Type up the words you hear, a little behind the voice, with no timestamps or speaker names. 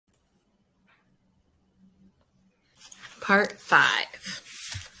Part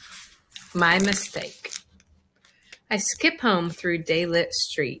 5. My mistake. I skip home through day-lit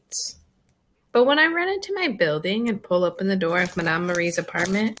streets. But when I run into my building and pull open the door of Madame Marie's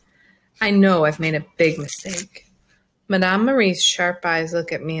apartment, I know I've made a big mistake. Madame Marie's sharp eyes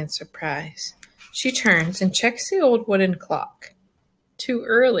look at me in surprise. She turns and checks the old wooden clock. Too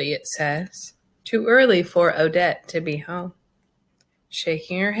early, it says. Too early for Odette to be home.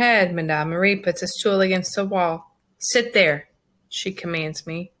 Shaking her head, Madame Marie puts a stool against the wall. Sit there, she commands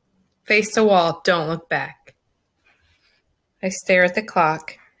me. Face the wall, don't look back. I stare at the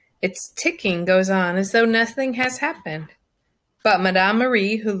clock. Its ticking goes on as though nothing has happened. But Madame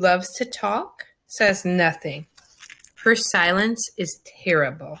Marie, who loves to talk, says nothing. Her silence is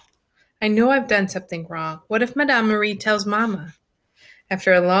terrible. I know I've done something wrong. What if Madame Marie tells Mama?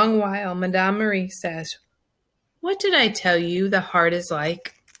 After a long while, Madame Marie says, "What did I tell you the heart is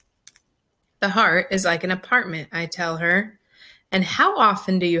like?" "The heart is like an apartment," I tell her. "And how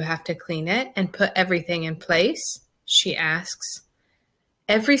often do you have to clean it and put everything in place?" she asks.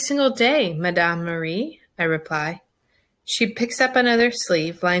 "Every single day, Madame Marie," I reply. She picks up another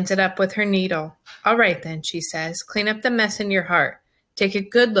sleeve, lines it up with her needle. "All right then," she says, "clean up the mess in your heart. Take a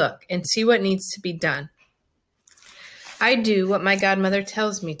good look and see what needs to be done." I do what my godmother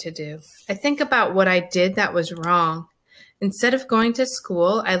tells me to do. I think about what I did that was wrong. Instead of going to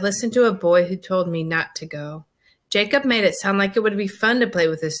school, I listened to a boy who told me not to go. Jacob made it sound like it would be fun to play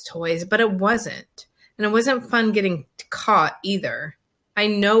with his toys, but it wasn't. And it wasn't fun getting caught either. I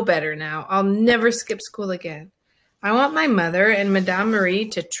know better now. I'll never skip school again. I want my mother and Madame Marie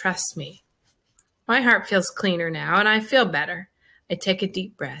to trust me. My heart feels cleaner now, and I feel better. I take a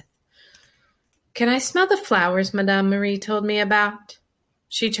deep breath. "Can I smell the flowers Madame Marie told me about?"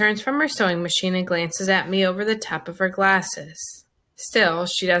 She turns from her sewing machine and glances at me over the top of her glasses. Still,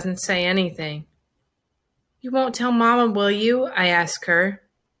 she doesn't say anything. "You won't tell Mama, will you?" I ask her.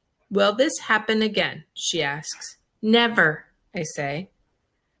 "Will this happen again?" she asks. "Never," I say.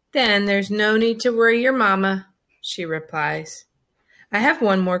 "Then there's no need to worry your Mama," she replies. I have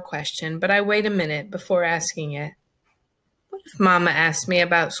one more question, but I wait a minute before asking it. "What if Mama asks me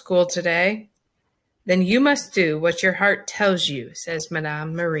about school today?" "Then you must do what your heart tells you," says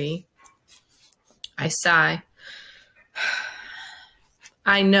Madame Marie. I sigh.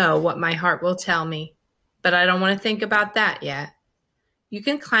 I know what my heart will tell me, but I don't want to think about that yet. "You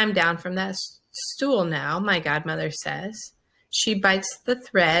can climb down from that stool now," my godmother says. She bites the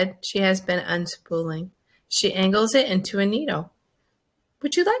thread she has been unspooling. She angles it into a needle.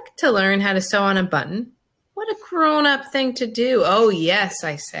 "Would you like to learn how to sew on a button?" "What a grown-up thing to do." "Oh, yes,"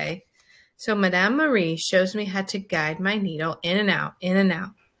 I say. So Madame Marie shows me how to guide my needle in and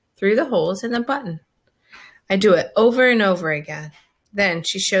out, through the holes in the button. I do it over and over again. Then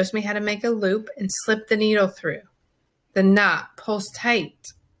she shows me how to make a loop and slip the needle through. The knot pulls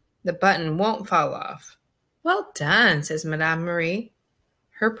tight. The button won't fall off. "Well done," says Madame Marie.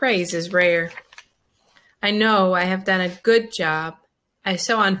 Her praise is rare. I know I have done a good job. I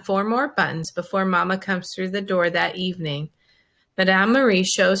sew on 4 more buttons before Mama comes through the door that evening. Madame Marie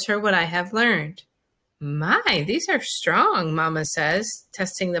shows her what I have learned. "My, these are strong," Mama says,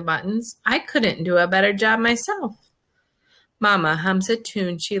 testing the buttons. "I couldn't do a better job myself." Mama hums a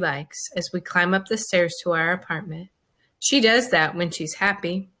tune she likes as we climb up the stairs to our apartment. She does that when she's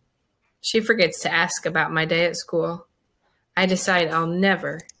happy. She forgets to ask about my day at school. I decide I'll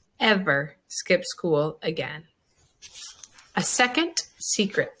never, ever skip school again. A second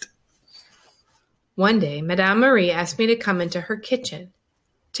secret. One day, Madame Marie asked me to come into her kitchen.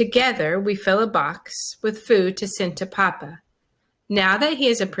 Together, we fill a box with food to send to Papa. Now that he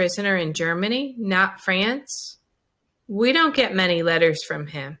is a prisoner in Germany, not France, we don't get many letters from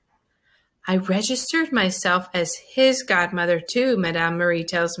him. I registered myself as his godmother too, Madame Marie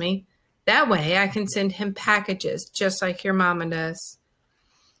tells me. That way I can send him packages just like your mama does.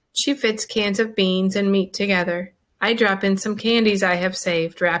 She fits cans of beans and meat together. I drop in some candies I have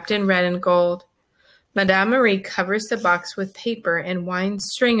saved, wrapped in red and gold. Madame Marie covers the box with paper and winds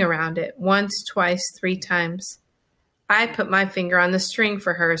string around it, once, twice, 3 times. I put my finger on the string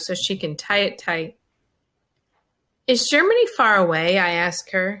for her so she can tie it tight. "Is Germany far away?" I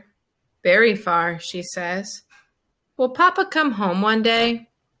ask her. "Very far," she says. "Will Papa come home one day?"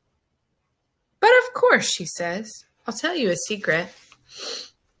 "But of course," she says. "I'll tell you a secret.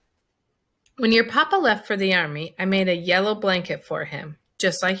 When your Papa left for the army, I made a yellow blanket for him,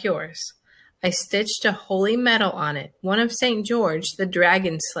 just like yours. I stitched a holy medal on it, one of St. George, the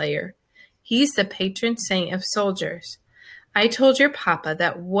dragon slayer. He's the patron saint of soldiers. I told your Papa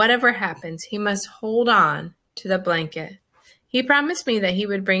that whatever happens, he must hold on to the blanket. He promised me that he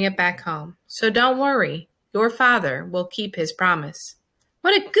would bring it back home, so don't worry. Your father will keep his promise.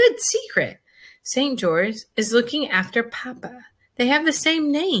 What a good secret! St. George is looking after Papa. They have the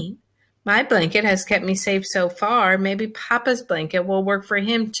same name. My blanket has kept me safe so far. Maybe Papa's blanket will work for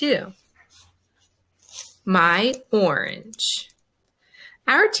him too. My orange.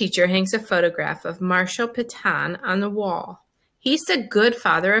 Our teacher hangs a photograph of Marshal Pétain on the wall. He's the good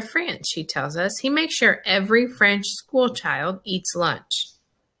father of France, she tells us. He makes sure every French schoolchild eats lunch.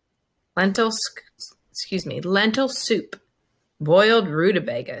 Lentil soup, boiled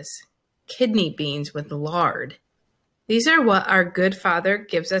rutabagas, kidney beans with lard. These are what our good father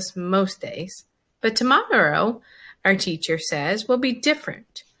gives us most days. But tomorrow, our teacher says, will be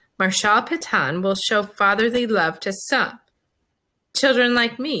different. Marshal Pétain will show fatherly love to some. Children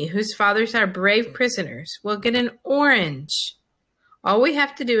like me, whose fathers are brave prisoners, will get an orange. All we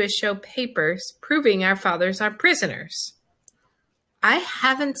have to do is show papers proving our fathers are prisoners. I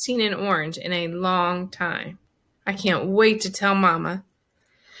haven't seen an orange in a long time. I can't wait to tell Mama.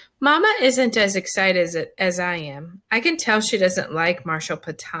 Mama isn't as excited as I am. I can tell she doesn't like Marshal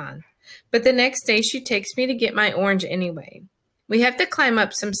Pétain. But the next day she takes me to get my orange anyway. We have to climb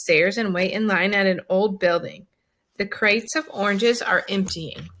up some stairs and wait in line at an old building. The crates of oranges are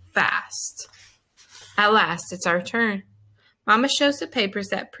emptying fast. At last, it's our turn. Mama shows the papers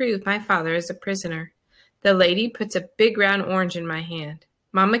that prove my father is a prisoner. The lady puts a big round orange in my hand.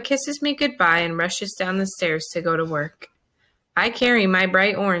 Mama kisses me goodbye and rushes down the stairs to go to work. I carry my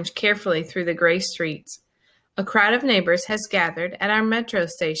bright orange carefully through the gray streets. A crowd of neighbors has gathered at our metro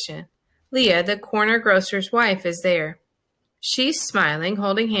station. Leah, the corner grocer's wife, is there. She's smiling,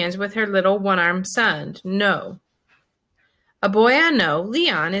 holding hands with her little one-armed son, No. A boy I know,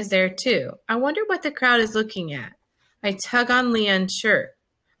 Leon, is there too. I wonder what the crowd is looking at. I tug on Leon's shirt.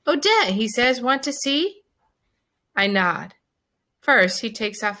 Odette, he says, want to see? I nod. First, he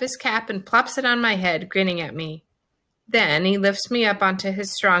takes off his cap and plops it on my head, grinning at me. Then he lifts me up onto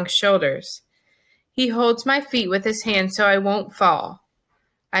his strong shoulders. He holds my feet with his hand so I won't fall.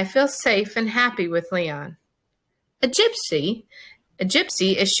 I feel safe and happy with Leon. A gypsy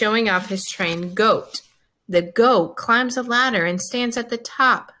is showing off his trained goat. The goat climbs a ladder and stands at the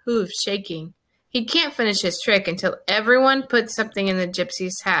top, hooves shaking. He can't finish his trick until everyone puts something in the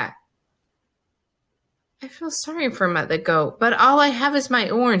gypsy's hat. I feel sorry for the goat, but all I have is my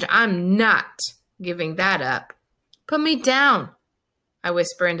orange. I'm not giving that up. Put me down, I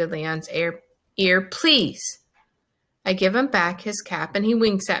whisper into Leon's ear, please. I give him back his cap and he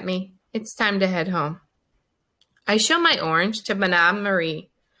winks at me. It's time to head home. I show my orange to Madame Marie.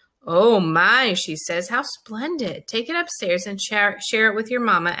 Oh my, she says, how splendid. Take it upstairs and share it with your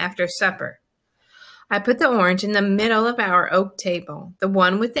mama after supper. I put the orange in the middle of our oak table, the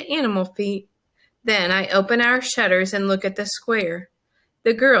one with the animal feet. Then I open our shutters and look at the square.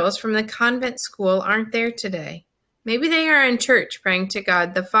 The girls from the convent school aren't there today. Maybe they are in church praying to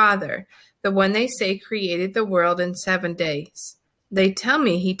God the Father, the one they say created the world in 7 days. They tell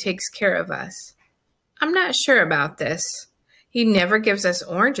me he takes care of us. I'm not sure about this. He never gives us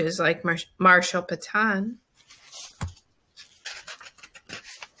oranges like Marshal Pétain.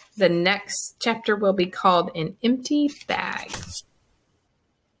 The next chapter will be called An Empty Bag.